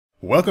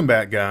Welcome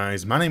back,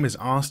 guys. My name is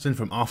Austin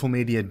from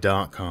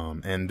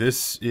awfulmedia.com, and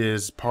this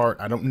is part,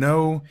 I don't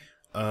know,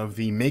 of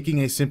the Making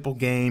a Simple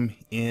Game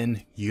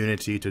in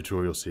Unity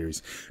tutorial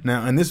series.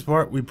 Now, in this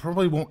part, we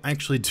probably won't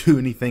actually do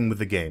anything with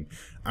the game.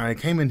 I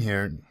came in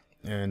here,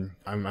 and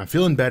I'm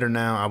feeling better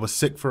now. I was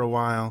sick for a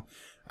while.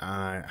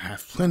 I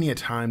have plenty of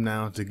time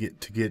now to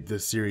get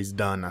this series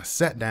done. I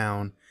sat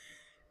down,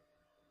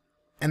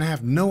 and I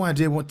have no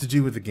idea what to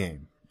do with the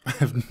game. I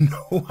have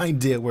no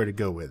idea where to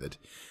go with it.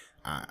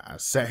 I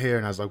sat here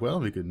and I was like,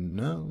 well, we could,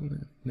 no,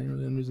 never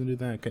reason to do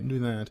that, couldn't do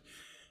that.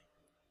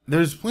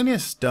 There's plenty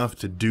of stuff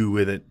to do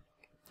with it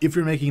if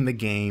you're making the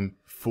game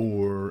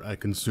for a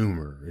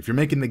consumer, if you're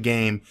making the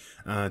game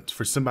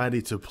for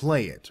somebody to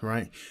play it,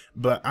 right?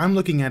 But I'm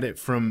looking at it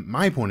from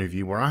my point of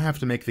view, where I have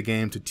to make the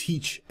game to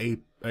teach a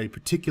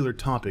particular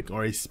topic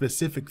or a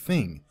specific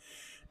thing.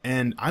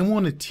 And I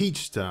want to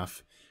teach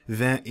stuff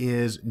that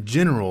is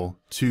general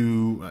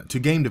to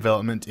game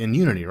development in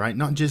Unity, right?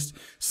 Not just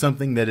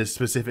something that is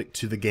specific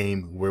to the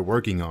game we're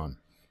working on.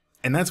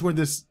 And that's where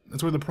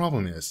the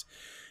problem is.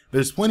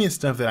 There's plenty of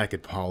stuff that I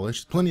could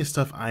polish, plenty of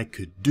stuff I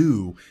could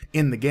do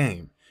in the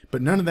game,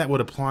 but none of that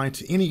would apply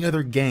to any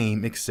other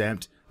game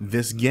except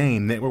this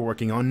game that we're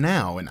working on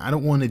now. And I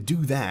don't want to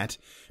do that,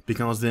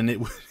 because then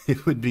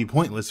it would be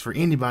pointless for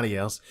anybody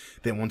else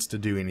that wants to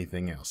do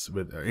anything else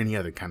with any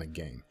other kind of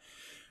game.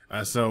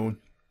 So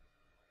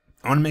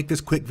I want to make this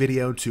quick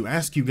video to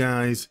ask you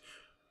guys,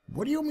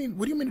 what do you mean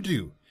to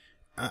do?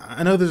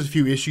 I know there's a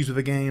few issues with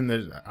the game.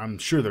 I'm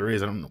sure there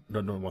is. I don't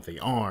know what they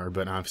are,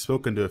 but I've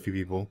spoken to a few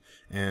people,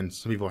 and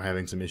some people are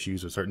having some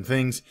issues with certain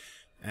things,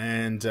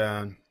 and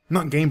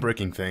not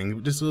game-breaking things,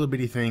 but just little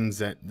bitty things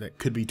that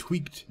could be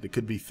tweaked, that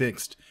could be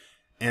fixed.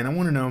 And I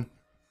want to know,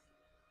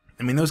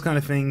 I mean, those kind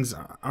of things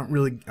aren't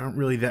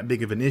really that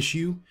big of an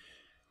issue.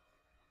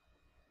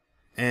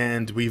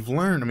 And we've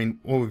learned, I mean,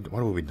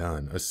 what have we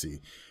done? Let's see.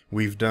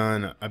 We've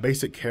done a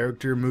basic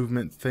character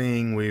movement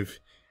thing. We've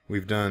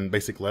done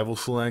basic level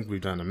select.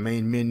 We've done a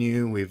main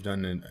menu. We've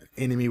done an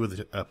enemy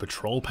with a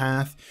patrol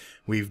path.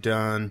 We've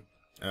done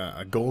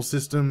a goal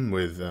system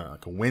with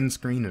like a win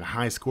screen and a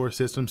high score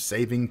system,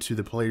 saving to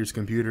the player's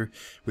computer.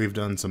 We've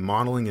done some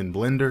modeling in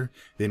Blender.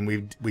 Then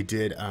we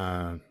did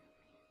some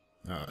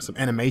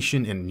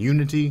animation in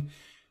Unity.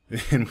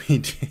 Then we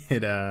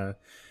did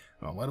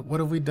what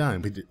have we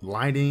done? We did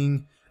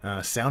lighting,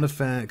 sound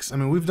effects. I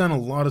mean, we've done a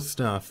lot of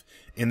stuff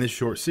in this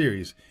short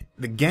series.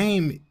 The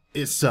game,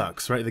 it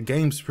sucks, right? The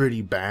game's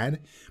pretty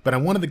bad, but I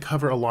wanted to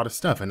cover a lot of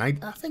stuff, and I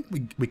think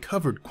we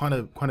covered quite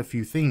a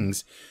few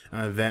things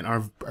that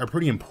are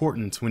pretty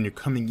important when you're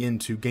coming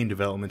into game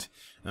development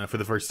for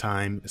the first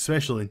time,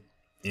 especially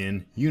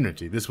in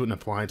Unity. This wouldn't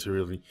apply to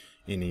really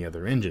any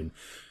other engine.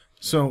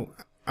 So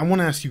I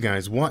want to ask you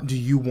guys, what do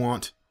you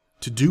want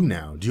to do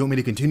now? Do you want me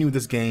to continue with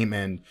this game?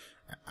 And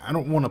I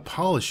don't want to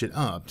polish it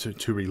up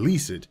to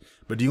release it,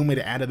 but do you want me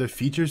to add other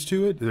features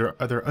to it?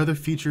 Are there other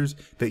features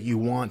that you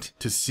want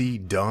to see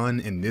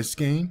done in this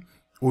game?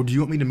 Or do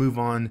you want me to move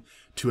on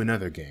to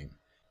another game?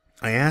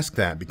 I ask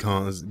that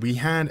because we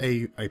had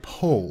a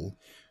poll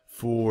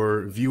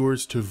for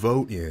viewers to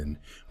vote in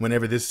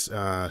whenever this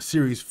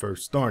series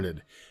first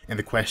started. And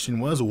the question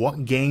was,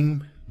 what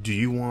game do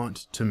you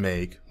want to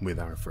make with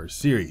our first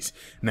series?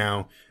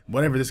 Now,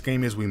 whatever this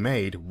game is we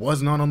made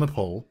was not on the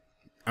poll.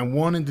 I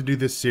wanted to do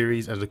this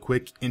series as a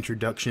quick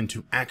introduction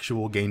to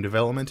actual game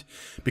development,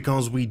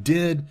 because we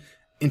did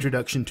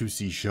Introduction to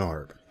C#,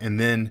 and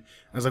then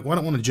I was like, well, I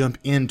don't want to jump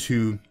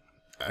into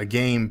a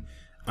game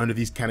under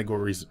these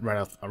categories right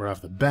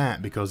off the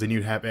bat, because then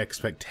you'd have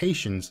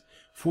expectations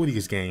for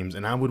these games,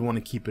 and I would want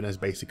to keep it as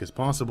basic as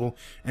possible,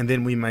 and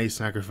then we may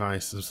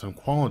sacrifice some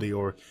quality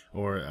or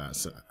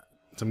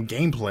some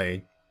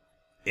gameplay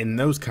in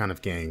those kind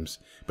of games.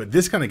 But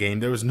this kind of game,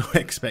 there was no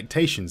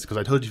expectations, because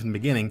I told you from the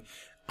beginning,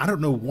 I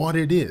don't know what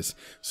it is.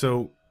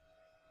 So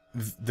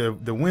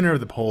the winner of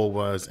the poll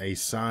was a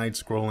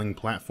side-scrolling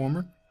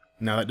platformer.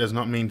 Now, that does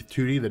not mean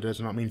 2D, that does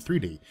not mean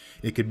 3D.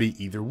 It could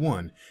be either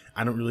one.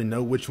 I don't really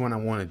know which one I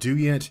want to do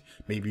yet.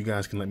 Maybe you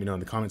guys can let me know in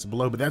the comments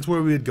below, but that's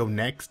where we would go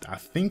next. I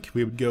think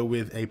we would go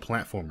with a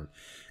platformer.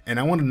 And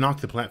I want to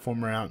knock the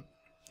platformer out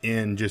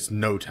in just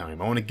no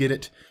time. I want to get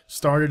it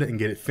started and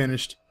get it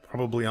finished,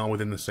 probably all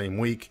within the same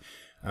week.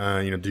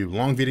 Do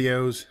long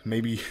videos,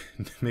 maybe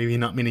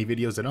not many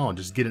videos at all.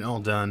 Just get it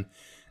all done,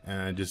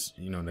 just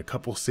in a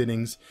couple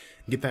sittings,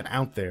 get that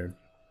out there,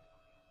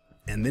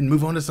 and then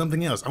move on to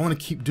something else. I want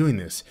to keep doing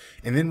this,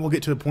 and then we'll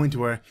get to a point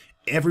where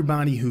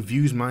everybody who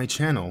views my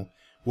channel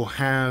will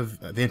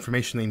have the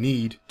information they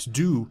need to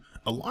do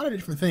a lot of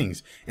different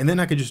things, and then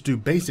I could just do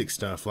basic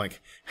stuff like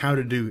how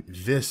to do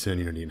this in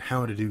Unity and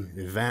how to do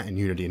that in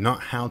Unity, and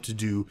not how to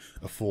do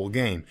a full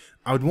game.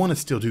 I would want to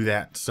still do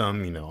that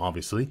some,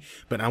 obviously,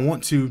 but I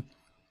want to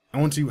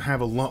have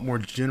a lot more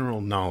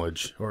general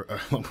knowledge, or a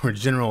lot more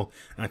general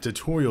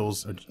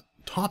tutorials or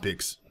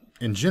topics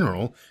in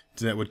general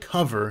that would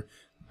cover.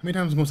 How many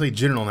times am I going to say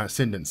general in that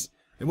sentence?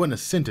 It wasn't a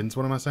sentence.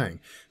 What am I saying?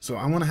 So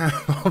I want to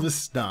have all this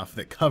stuff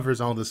that covers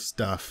all this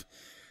stuff,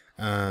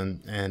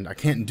 and I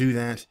can't do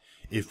that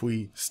if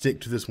we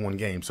stick to this one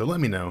game. So let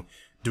me know.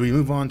 Do we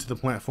move on to the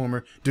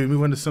platformer? Do we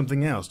move on to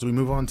something else? Do we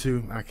move on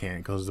to... I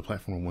can't, because the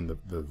platformer won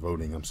the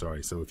voting. I'm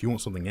sorry. So if you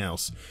want something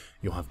else,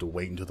 you'll have to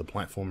wait until the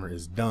platformer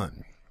is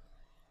done.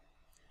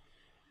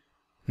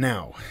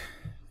 Now,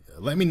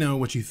 let me know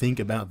what you think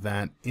about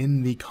that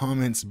in the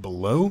comments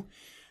below.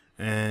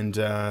 And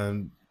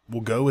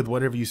we'll go with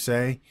whatever you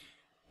say.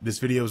 This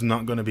video is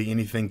not going to be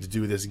anything to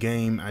do with this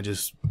game. I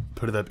just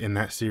put it up in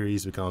that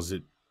series because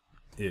it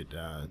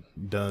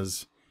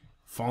does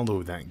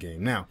follow that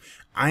game. Now,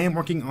 I am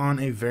working on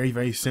a very,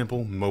 very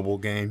simple mobile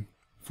game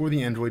for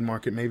the Android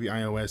market, maybe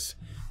iOS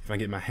if I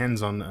get my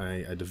hands on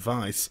a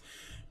device.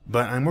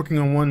 But I'm working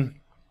on one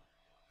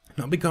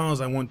not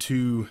because I want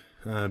to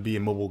be a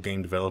mobile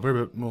game developer,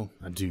 but, well,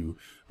 I do,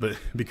 but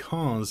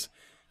because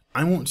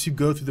I want to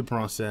go through the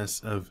process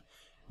of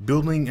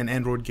building an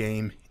Android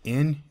game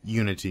in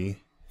Unity,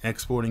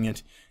 exporting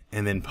it,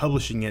 and then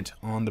publishing it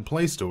on the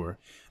Play Store.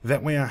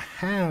 That way I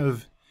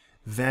have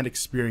that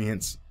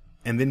experience,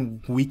 and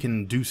then we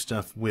can do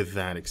stuff with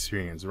that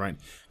experience, right?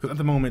 Because at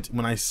the moment,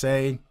 when I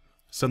say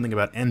something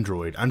about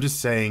Android, I'm just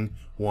saying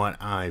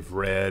what I've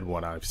read,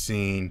 what I've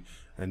seen,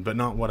 but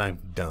not what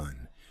I've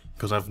done.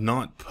 Because I've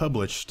not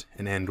published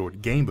an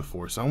Android game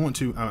before. So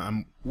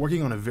I'm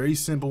working on a very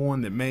simple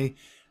one that may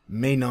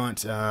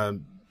not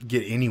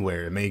get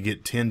anywhere. It may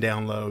get 10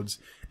 downloads,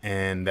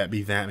 and that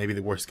be maybe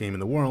the worst game in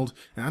the world.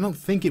 And I don't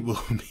think it will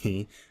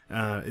be,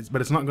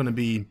 but it's not going to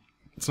be.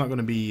 It's not going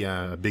to be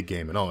a big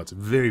game at all. It's a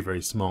very,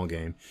 very small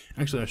game.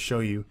 Actually, I'll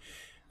show you.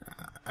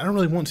 I don't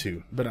really want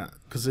to, but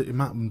because it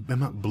might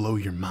blow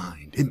your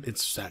mind.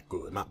 It's that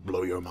good. It might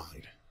blow your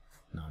mind.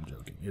 No, I'm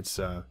joking. It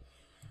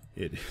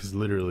is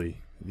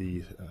literally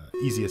the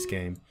easiest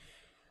game.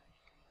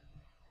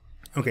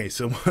 Okay,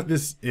 so what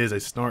this is a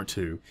start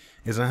to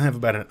is I have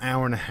about an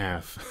hour and a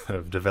half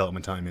of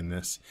development time in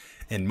this,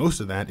 and most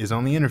of that is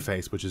on the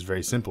interface, which is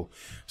very simple.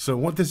 So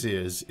what this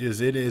is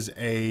it is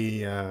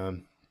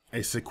a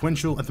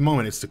sequential. At the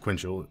moment, it's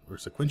sequential or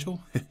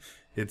sequential.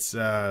 It's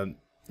a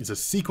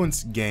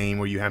sequence game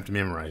where you have to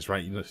memorize,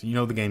 right? You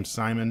know the game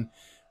Simon.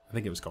 I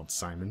think it was called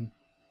Simon.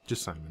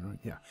 Just Simon, right?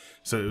 Yeah.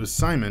 So it was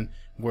Simon,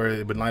 where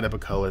it would light up a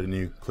color, then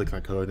you click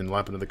that color, then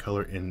light up another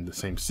color in the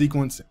same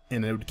sequence,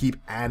 and it would keep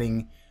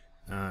adding.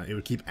 It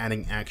would keep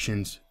adding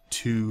actions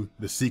to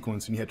the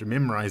sequence, and you have to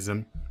memorize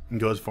them and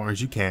go as far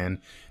as you can.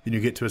 Then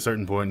you get to a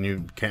certain point and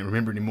you can't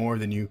remember anymore.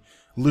 Then you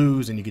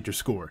lose and you get your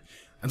score.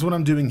 That's what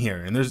I'm doing here.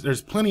 And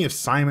there's plenty of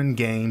Simon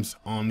games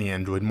on the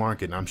Android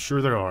market, and I'm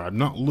sure there are. I've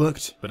not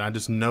looked, but I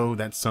just know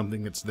that's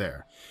something that's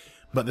there.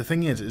 But the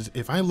thing is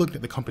if I looked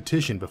at the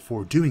competition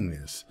before doing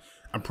this,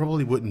 I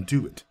probably wouldn't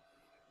do it.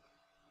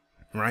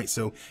 Right?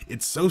 So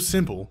it's so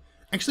simple.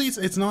 Actually,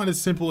 it's not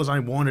as simple as I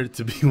wanted it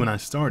to be when I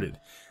started.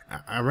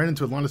 I ran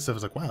into a lot of stuff. I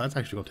was like, wow, that's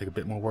actually going to take a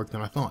bit more work than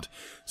I thought.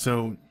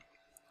 So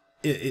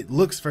it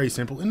looks very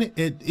simple, and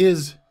it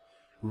is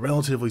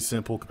relatively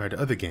simple compared to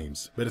other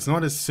games, but it's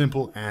not as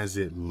simple as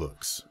it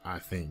looks, I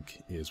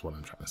think, is what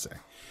I'm trying to say.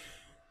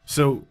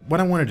 So what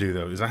I want to do,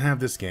 though, is I have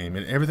this game,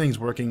 and everything's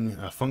working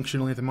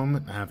functionally at the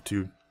moment. I have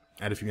to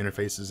add a few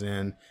interfaces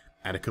in,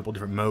 add a couple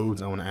different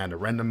modes. I want to add a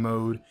random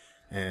mode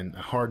and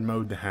a hard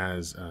mode that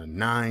has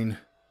 9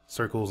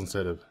 circles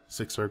instead of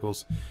 6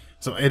 circles.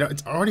 So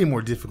it's already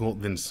more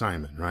difficult than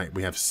Simon, right?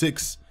 We have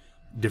 6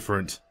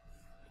 different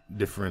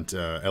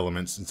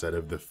elements instead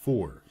of the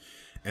 4,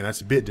 and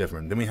that's a bit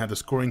different. Then we have the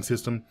scoring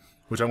system,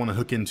 which I want to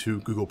hook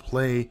into Google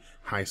Play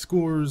high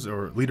scores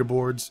or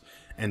leaderboards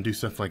and do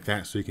stuff like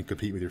that so you can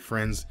compete with your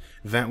friends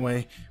that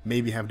way.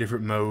 Maybe have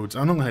different modes.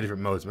 I don't know how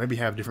different modes. Maybe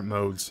have different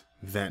modes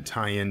that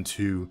tie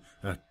into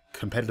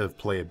competitive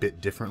play a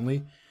bit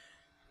differently.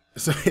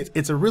 So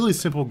it's a really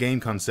simple game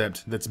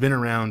concept that's been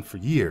around for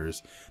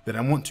years that I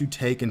want to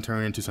take and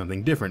turn into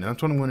something different. And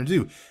that's what I want to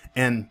do.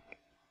 And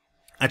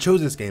I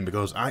chose this game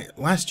because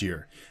last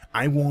year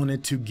I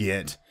wanted to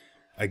get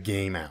a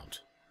game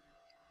out,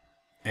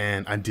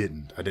 and I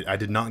didn't. I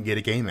did not get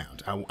a game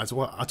out. That's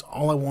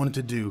all I wanted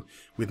to do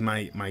with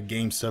my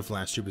game stuff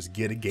last year was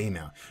get a game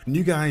out. And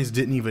you guys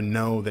didn't even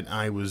know that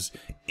I was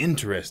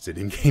interested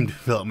in game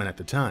development at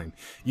the time.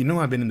 You know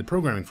I've been into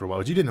programming for a while,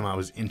 but you didn't know I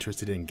was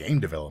interested in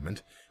game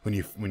development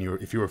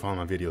if you were following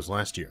my videos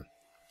last year.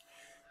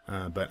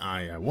 But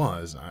I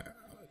was.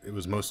 It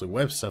was mostly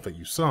web stuff that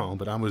you saw,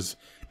 but I was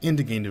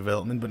into game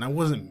development, but I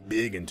wasn't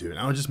big into it.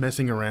 I was just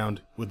messing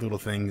around with little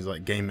things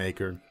like Game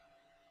Maker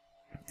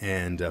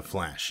and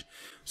Flash.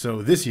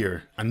 So this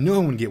year, I know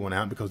I'm going to get one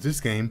out because this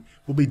game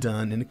will be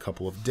done in a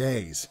couple of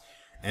days.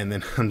 And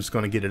then I'm just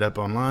going to get it up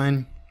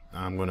online.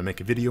 I'm going to make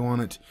a video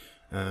on it,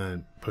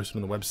 post it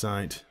on the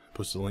website,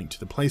 post a link to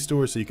the Play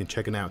Store so you can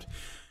check it out.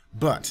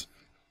 But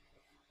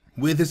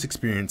with this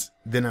experience,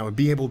 then I would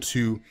be able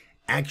to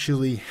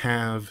actually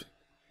have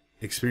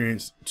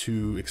experience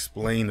to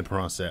explain the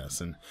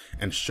process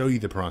and show you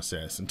the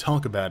process and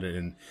talk about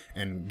it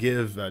and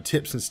give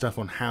tips and stuff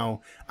on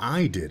how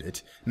I did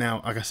it.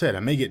 Now, like I said,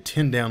 I may get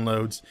 10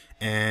 downloads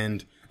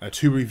and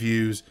 2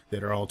 reviews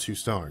that are all 2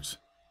 stars.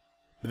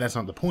 But that's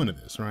not the point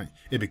of this, right?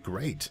 It'd be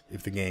great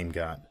if the game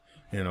got,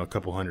 a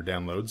couple hundred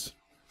downloads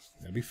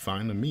That'd be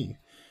fine with me.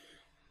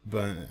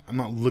 But I'm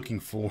not looking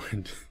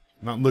forward,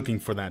 I'm not looking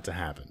for that to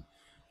happen.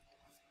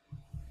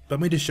 But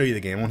let me just show you the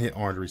game. I want to hit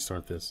R to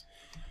restart this.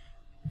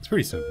 It's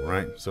pretty simple,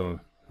 right? So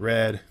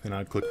red, then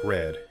I'd click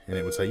red, and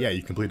it would say, yeah,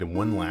 you completed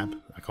 1 lap.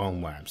 I call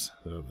them laps,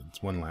 so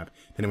it's 1 lap.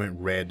 Then it went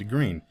red to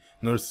green.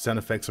 Notice the sound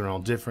effects are all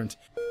different,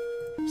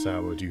 so I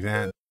would do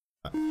that.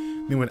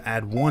 Then we would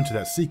add 1 to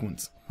that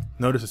sequence.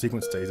 Notice the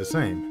sequence stays the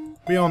same.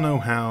 We all know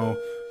how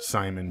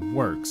Simon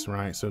works,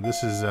 right? So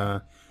this is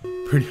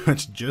pretty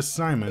much just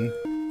Simon,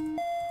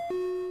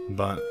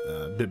 but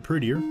a bit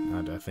prettier,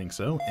 I think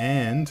so,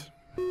 and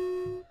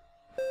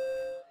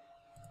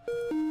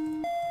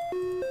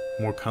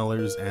more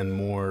colors and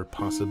more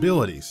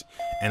possibilities.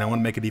 And I want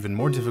to make it even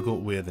more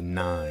difficult with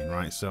 9,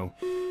 right? So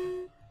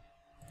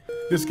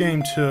this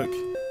game took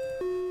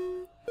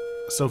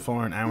so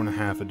far an hour and a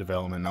half of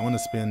development. I want to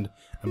spend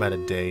about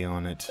a day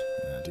on it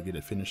to get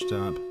it finished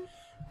up.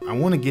 I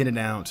want to get it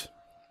out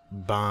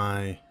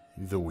by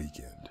the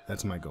weekend.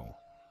 That's my goal.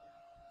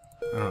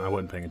 I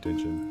wasn't paying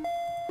attention.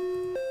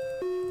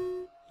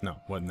 No,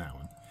 wasn't that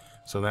one.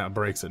 So that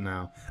breaks it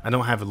now. I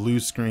don't have a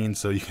lose screen,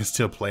 so you can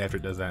still play after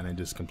it does that, and it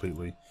just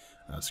completely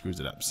screws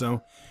it up.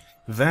 So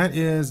that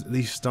is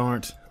the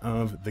start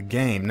of the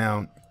game.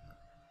 Now,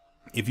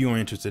 if you are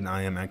interested,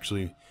 I am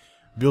actually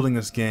building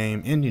this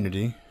game in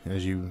Unity,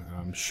 as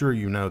I'm sure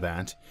you know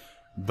that,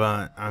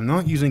 but I'm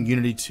not using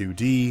Unity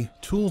 2D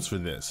tools for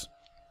this,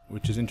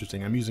 which is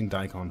interesting. I'm using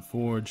Daikon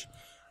Forge,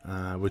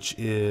 which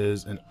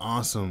is an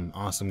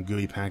awesome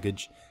GUI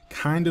package,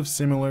 kind of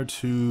similar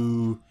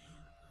to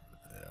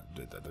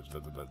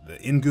the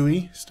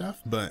NGUI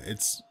stuff, but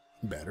it's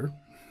better.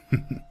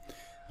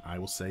 I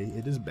will say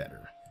it is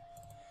better.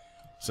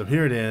 So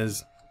here it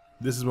is.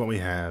 This is what we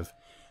have,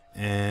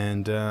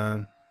 and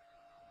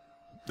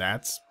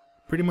that's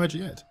pretty much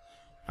it.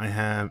 I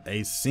have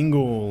a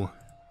single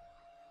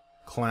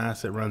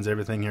class that runs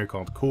everything here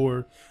called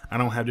Core. I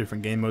don't have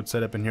different game modes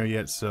set up in here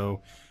yet,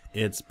 so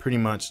it's pretty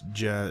much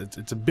just,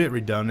 it's a bit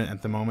redundant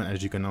at the moment,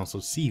 as you can also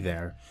see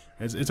there.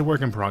 It's a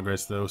work in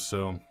progress though,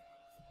 so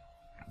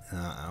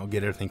I'll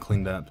get everything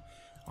cleaned up,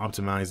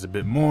 optimized a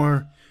bit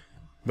more,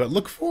 but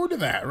look forward to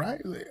that,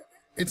 right?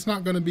 It's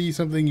not going to be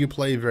something you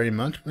play very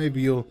much.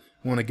 Maybe you'll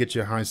want to get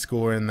your high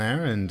score in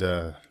there and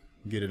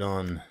get it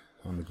on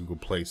the Google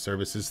Play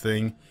Services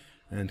thing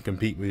and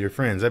compete with your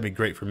friends. That'd be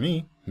great for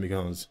me,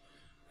 because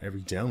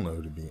every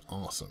download would be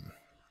awesome.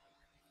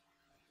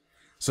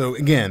 So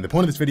again, the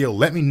point of this video,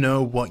 let me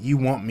know what you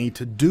want me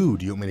to do.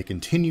 Do you want me to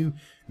continue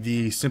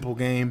the simple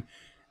game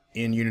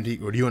in Unity,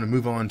 or do you want to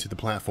move on to the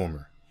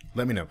platformer?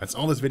 Let me know. That's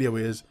all this video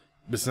is,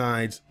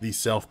 besides the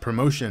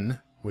self-promotion,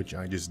 which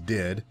I just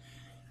did.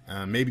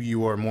 Maybe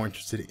you are more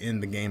interested in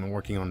the game and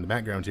working on the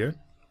background here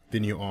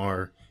than you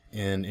are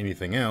in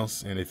anything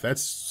else, and if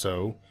that's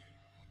so,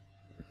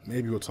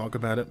 maybe we'll talk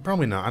about it.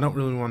 Probably not. I don't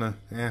really want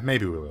to.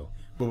 Maybe we will.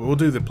 But we'll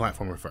do the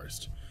platformer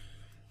first.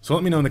 So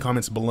let me know in the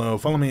comments below.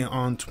 Follow me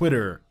on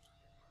Twitter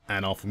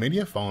at Awful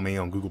Media. Follow me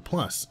on Google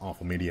Plus,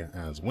 Awful Media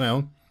as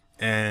well.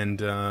 And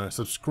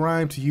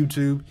subscribe to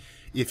YouTube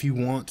if you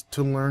want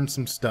to learn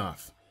some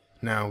stuff.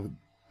 Now,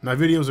 my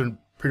videos are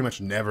pretty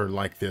much never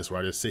like this, where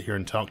I just sit here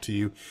and talk to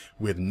you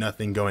with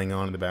nothing going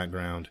on in the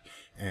background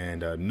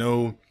and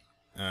no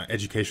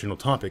educational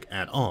topic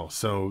at all.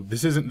 So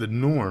this isn't the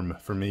norm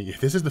for me. If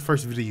this is the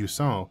first video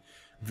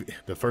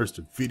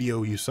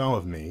you saw,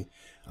 of me,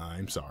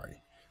 I'm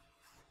sorry.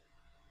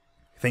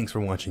 Thanks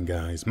for watching,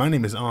 guys. My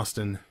name is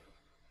Austin,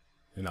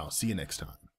 and I'll see you next time.